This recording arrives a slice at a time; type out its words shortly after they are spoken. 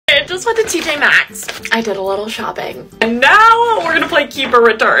I just went to TJ Maxx. I did a little shopping. And now we're gonna play keep or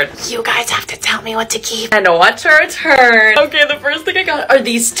return. You guys have to tell me what to keep and what to return. Okay, the first thing I got are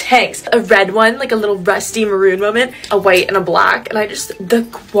these tanks. A red one, like a little rusty maroon moment, a white and a black. And the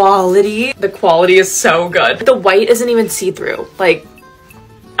quality is so good. The white isn't even see-through. Like,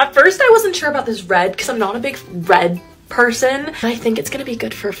 at first I wasn't sure about this red because I'm not a big red person. And I think it's gonna be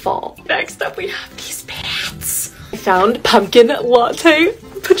good for fall. Next up, we have these pants. I found pumpkin latte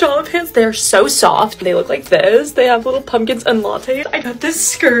pajama pants. They're so soft. They look like this. They have little pumpkins and lattes. I got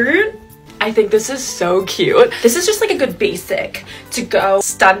this skirt. I think this is so cute. This is just like a good basic to go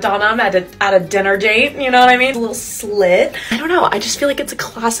stunt on them at a dinner date, you know what I mean? A little slit. I don't know, I just feel like it's a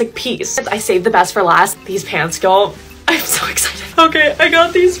classic piece. I saved the best for last. These pants, girl, I'm so excited. Okay, I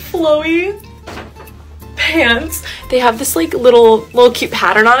got these flowy pants. They have this like little cute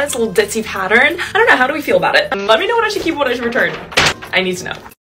pattern on it. It's a little ditzy pattern. I don't know, how do we feel about it? Let me know what I should keep and what I should return. I need to know.